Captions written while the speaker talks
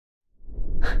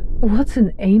What's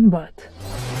an aimbot?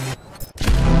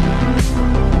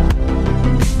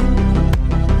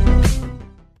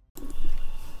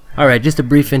 Alright, just a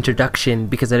brief introduction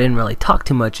because I didn't really talk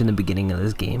too much in the beginning of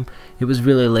this game. It was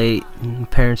really late,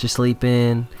 parents are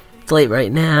sleeping. It's late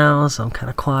right now, so I'm kind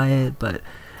of quiet, but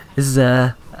this is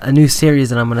a new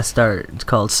series that I'm going to start. It's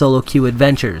called Solo Queue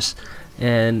Adventures.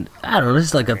 And I don't know, this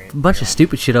is like a bunch of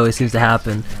stupid shit always seems to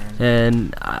happen.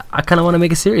 And I kind of want to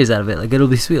make a series out of it. Like, it'll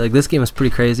be sweet. Like, this game is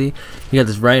pretty crazy. You got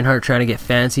this Reinhardt trying to get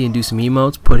fancy and do some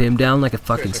emotes. Put him down like a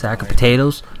fucking sack of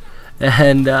potatoes.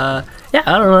 And, yeah,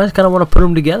 I don't know. I just kind of want to put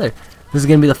them together. This is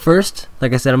going to be the first.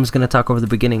 Like I said, I'm just going to talk over the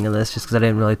beginning of this just because I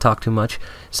didn't really talk too much.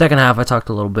 Second half, I talked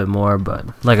a little bit more. But,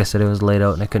 like I said, it was laid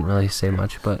out and I couldn't really say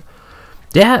much. But,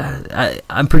 yeah,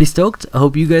 I'm pretty stoked. I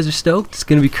hope you guys are stoked. It's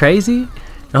going to be crazy.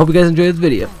 I hope you guys enjoyed this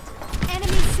video. Enemy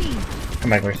seen. Come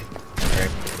back, Mercy. Alright.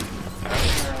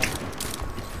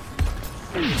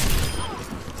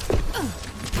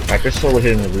 Alright, they're solo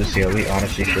hitting with Lucio. We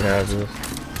honestly should have this.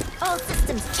 All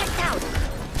systems checked out.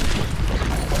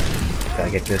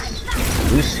 Gotta get this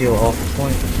Lucio off the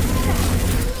point.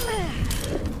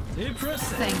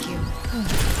 Thank you.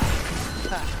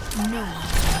 No.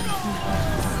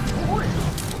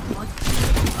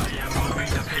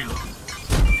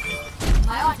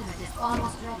 My ultimate is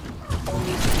almost ready.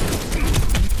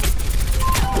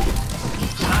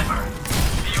 Sniper,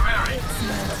 be wary.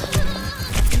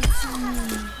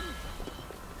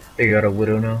 They got a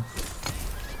Widow now.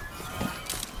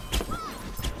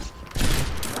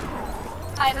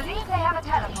 I believe they have a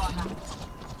teleporter.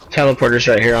 Teleporter's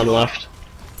right here on the left.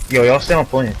 Yo, y'all stay on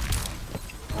point.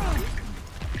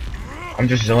 I'm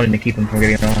just zoning to keep him from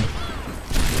getting on.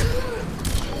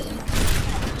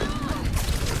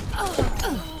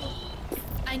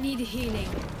 I need healing.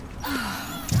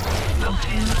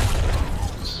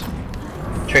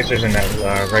 Tracer's in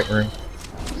that right room.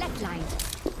 Left line.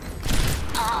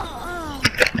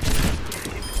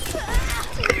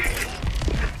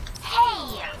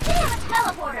 Hey, they have a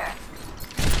teleporter.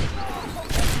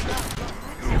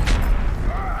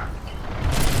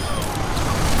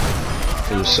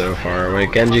 I'm so far away.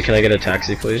 Genji, can I get a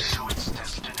taxi, please?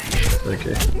 Thank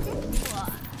you.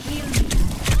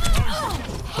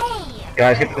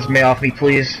 Guys, get this May off me,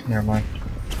 please. Never mind.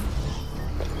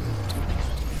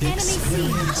 Enemy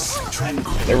seen.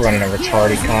 They're running a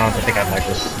retarded comp. I think I might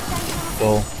just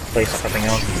go play something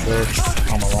else instead.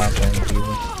 On my last one.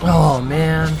 Oh,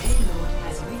 man.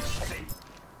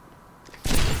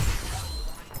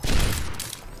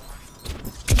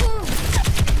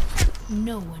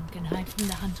 No one can hide from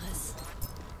the hunters.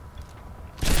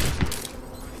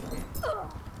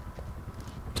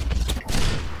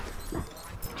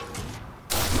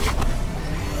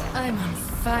 I'm on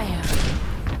fire.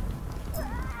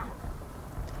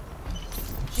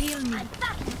 Heal me.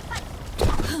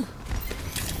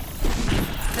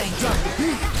 Thank you.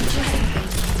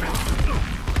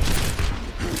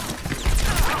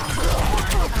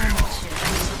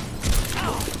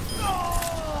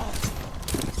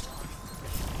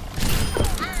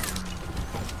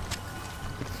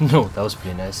 No, that was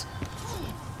pretty nice.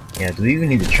 Yeah, do we even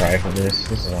need to try for this?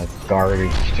 This is a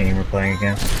garbage team we're playing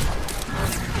against.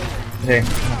 Okay,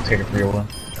 I'll take it for your one.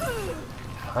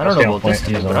 I don't know about this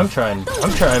dude, but I'm trying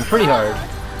pretty hard.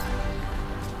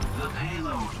 The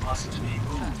payload must be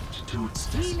moved to its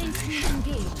Healing destination.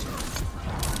 engaged.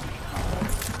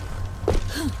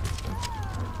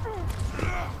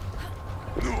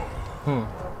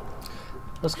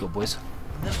 Let's go, boys.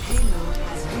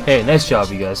 Hey, nice job,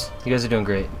 you guys. You guys are doing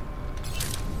great.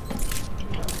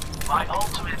 My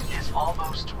ultimate is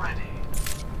almost ready.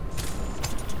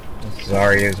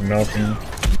 Zarya's melting.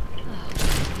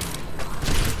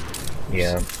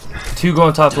 Yeah. Two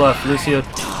going top left. Lucio.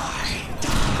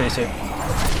 Tracer.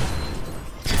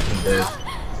 He's dead.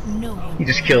 No one. He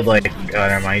just killed like, oh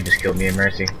never mind, he just killed me and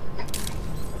Mercy.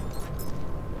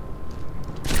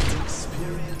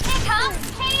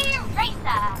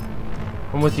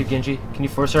 I'm with you, Genji. Can you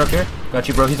force her up here? Got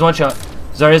you, bro. He's one shot.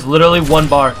 Zarya's literally one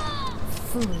bar.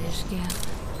 Foolish girl.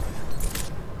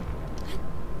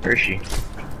 Where is she?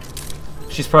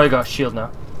 She's probably got shield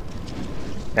now.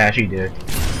 Yeah, she did.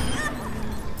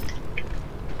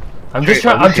 I'm just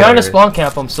trying. I'm trying to spawn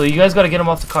camp him, so you guys gotta get him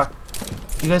off the car.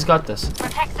 You guys got this.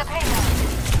 Protect the payload.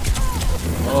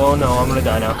 Oh no, I'm gonna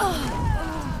die now.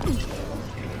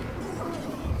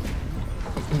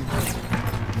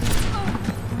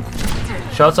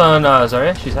 Shots on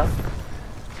Zarya. She's half.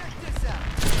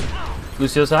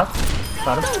 Lucio's half.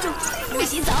 Got him.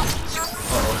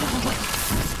 Uh-oh.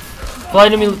 Fly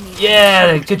to me.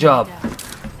 Yeah, good job.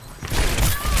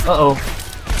 Uh-oh.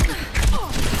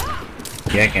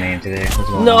 Yeah, I can aim today. What's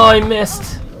going No, on? I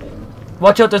missed.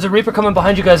 Watch out, there's a Reaper coming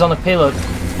behind you guys on the payload.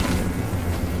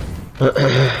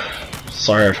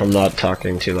 Sorry if I'm not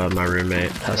talking too loud. My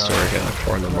roommate has to work at like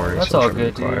 4 in the morning. That's so I'm all trying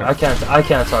to good, be dude. quiet. I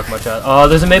can't talk much out. Oh,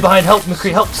 there's a May behind. Help,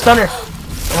 McCree, help, stunner.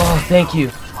 Oh, thank you.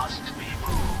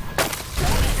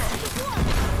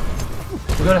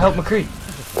 We gotta help McCree.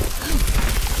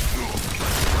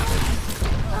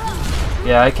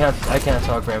 Yeah, I can't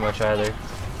talk very much either.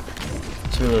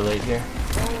 It's really late here.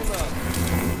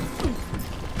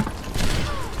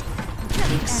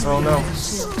 Oh no.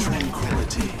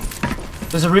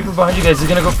 There's a Reaper behind you guys. He's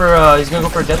gonna go for a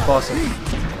death boss. No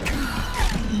one can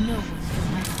hide from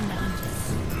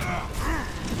the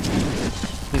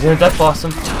hunters. He's gonna death boss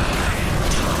him.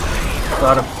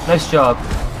 Got him. Nice job.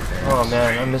 Oh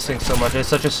man, I'm missing so much. It's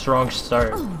such a strong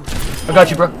start. I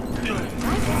got you, bro.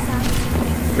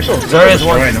 We're still Zarya's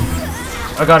one. destroying them.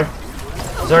 I got her.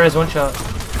 Zarya's one shot.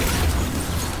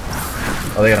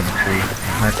 Oh, they got him a tree.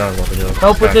 I thought about the deal.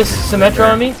 Help with this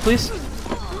Symmetra on me, please.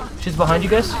 She's behind you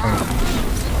guys.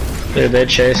 Dude, they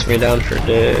chased me down for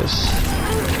days.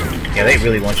 Yeah, they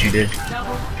really want you, dude.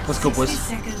 Let's go,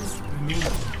 boys.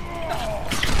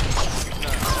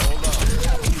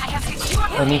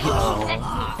 I need.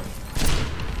 Oh.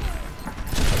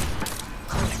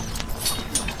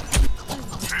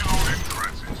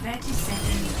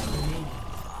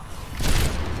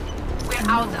 We're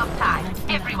out of time.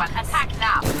 Everyone, attack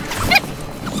now.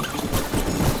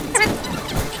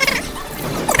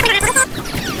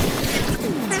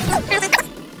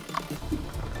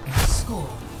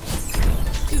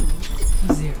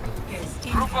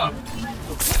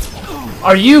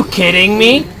 Are you kidding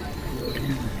me?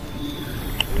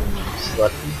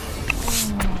 Slut.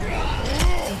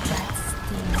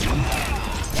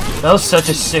 That was such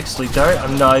a sick sleep dart.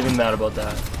 I'm not even mad about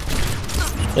that.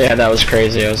 Yeah, that was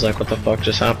crazy. I was like, what the fuck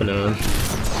just happened to him?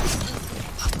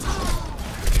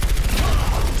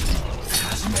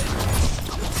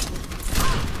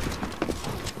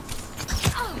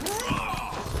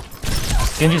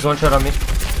 Genji's one shot on me.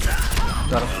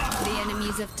 Got him. The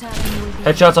enemies of time will be.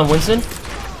 Headshots on Winston.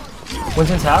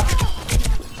 Winston's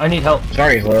half. I need help.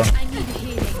 Sorry, Will. I need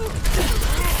healing.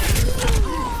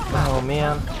 Oh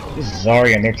man. This is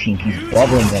Zarya and their team keeps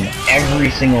bubbling them every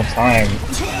single time.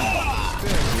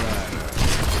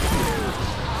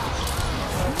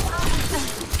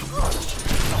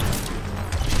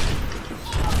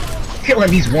 Kill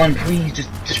him, he's one, please.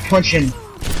 Just punch him.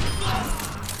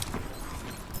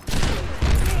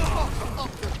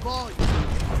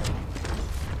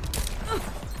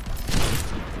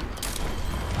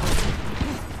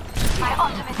 My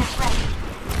ultimate is ready.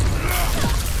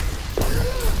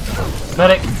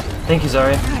 Medic. Thank you,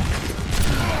 Zarya.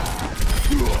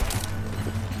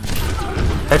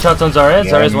 Headshots on Zarya.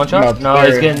 Yeah, Zarya's one shot. No,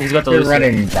 he's got the they're loose.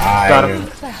 running dive. Got him.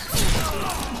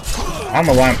 I don't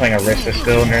know why I'm playing Arista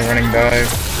still and they're running dive.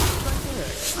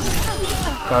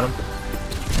 Got him.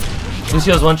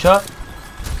 Lucio's one shot.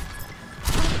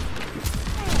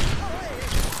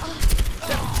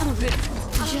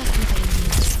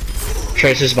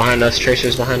 Tracer's behind us.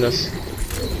 Tracer's behind us.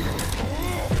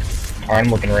 Alright,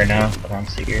 I'm looking right now, but I don't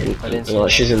see her. I didn't see Well, that.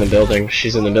 she's in the building.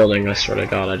 She's in the building. I swear to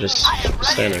God, I just was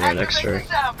standing right next to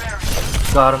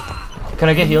her. Got him. Can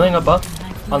I get healing above?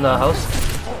 On the house?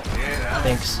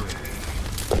 Thanks.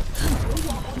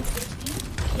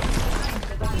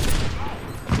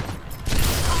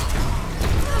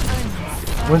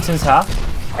 Winston's half.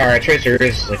 Alright, Tracer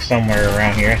is like somewhere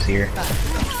around here. I see her.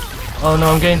 Oh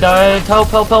no, I'm getting died. Help,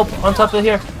 help, help. On top of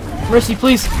here. Mercy,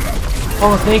 please.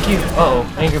 Oh, thank you. Uh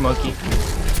oh, Angry Monkey.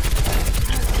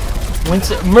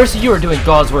 Winston, Mercy, you are doing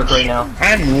God's work right now.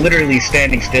 I'm literally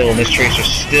standing still and this Tracer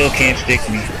still can't stick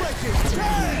me.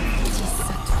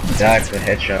 Died for the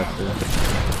headshot.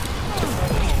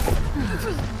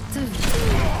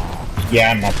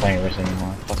 Yeah, I'm not playing Arista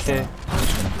anymore. Fuck Okay. that.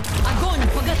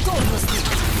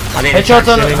 I need Headshots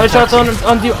on, taxi. headshots on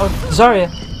the Zarya.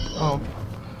 Oh,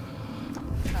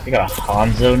 You got a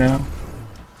Hanzo now?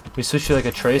 we switched to like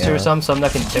a Tracer Yeah. or something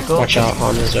that can tickle. Watch out,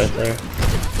 Honda's right there.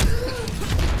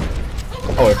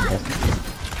 Oh, it's contest.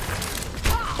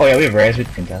 Oh yeah, we have res, we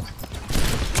can contest.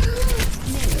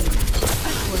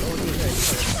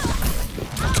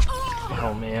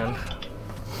 Oh man.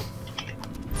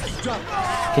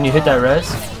 Can you hit that res?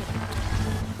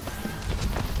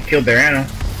 Killed their Anna.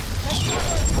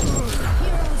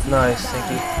 Nice,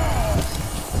 thank you.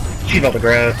 She's about to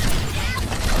grab.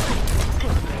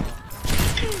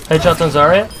 Headshots on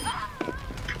Zarya.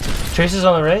 Tracer's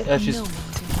on the right. She's No one can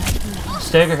hide from the hunters.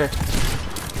 stagger her.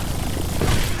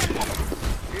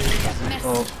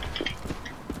 Oh.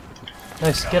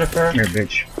 Nice, get her, Farrah. Here,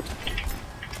 bitch.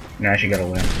 Now she got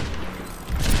away.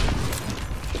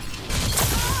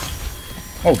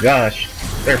 Oh gosh,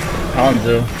 they're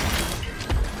Hanzo.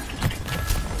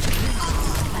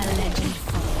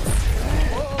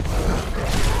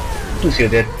 Lucio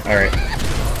did. Alright.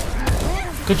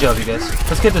 Good job, you guys.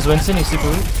 Let's get this Winston. He's super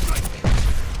weak.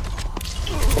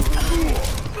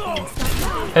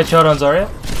 Headshot on Zarya.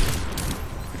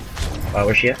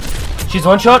 Where's she at? She's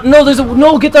one shot. No, there's a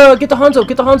no. Get the Hanzo.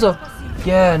 Get the Hanzo.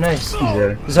 Yeah, nice.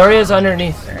 Zarya's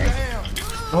underneath.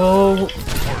 Oh,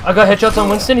 I got headshots on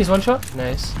Winston. He's one shot.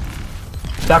 Nice.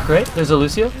 Back right. There's a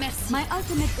Lucio. My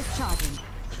ultimate is charging.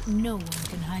 No one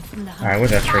can hide from the hunter. Alright,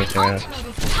 where's that tracer My at?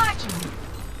 ultimate is charging.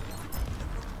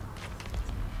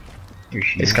 Here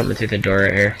she He's is. coming through the door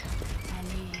right here.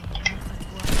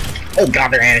 Oh god,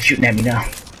 they're Anna shooting at me now.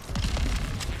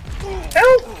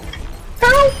 Help!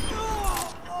 Help!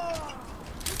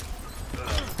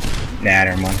 Nah,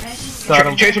 never mind. Got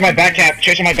him. Chase with my back cap.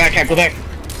 Chase with my back cap. Go back.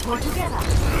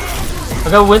 I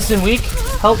got Winston weak.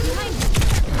 Help.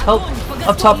 Help.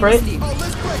 Up top right.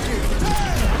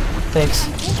 Thanks.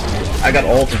 I got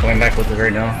ult. I'm coming back with it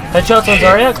right now. Headshots on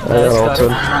Zarya. I Nice, got got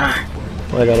him. ulted.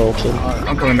 I got ulted.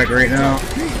 I'm coming back right now.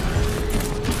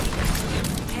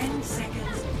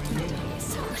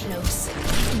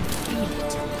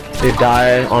 Dude,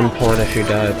 die on point if you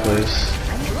die, please.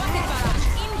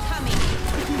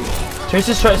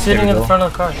 Tracer's sitting in the front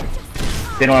of the car.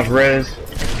 They don't have res.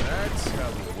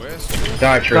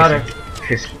 Die, Tracer. Got her.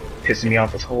 Pissing me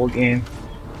off this whole game.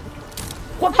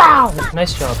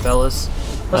 Nice job, fellas.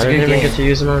 That's I a didn't good even game. get to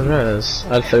use my res.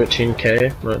 I had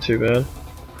 13k, not too bad.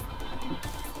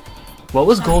 What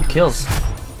was gold kills?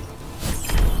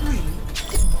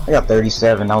 I got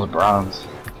 37. That was bronze.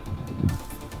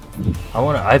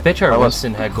 I bet you our I was-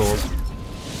 Winston had gold.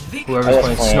 I Whoever's was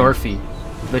playing playing- Snorfy.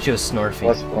 I bet you it was I Snorfy.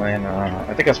 was playing,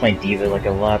 I think I was playing Diva like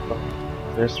a lot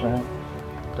this round.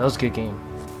 That was a good game.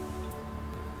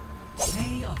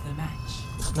 Play of the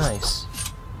match. Nice.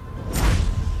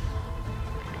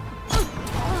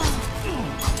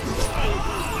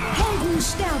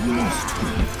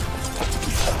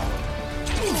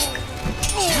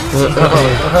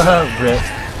 Rip.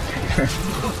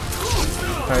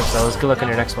 Alright, fellas, good luck on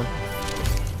your next one.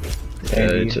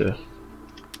 Yeah, you too.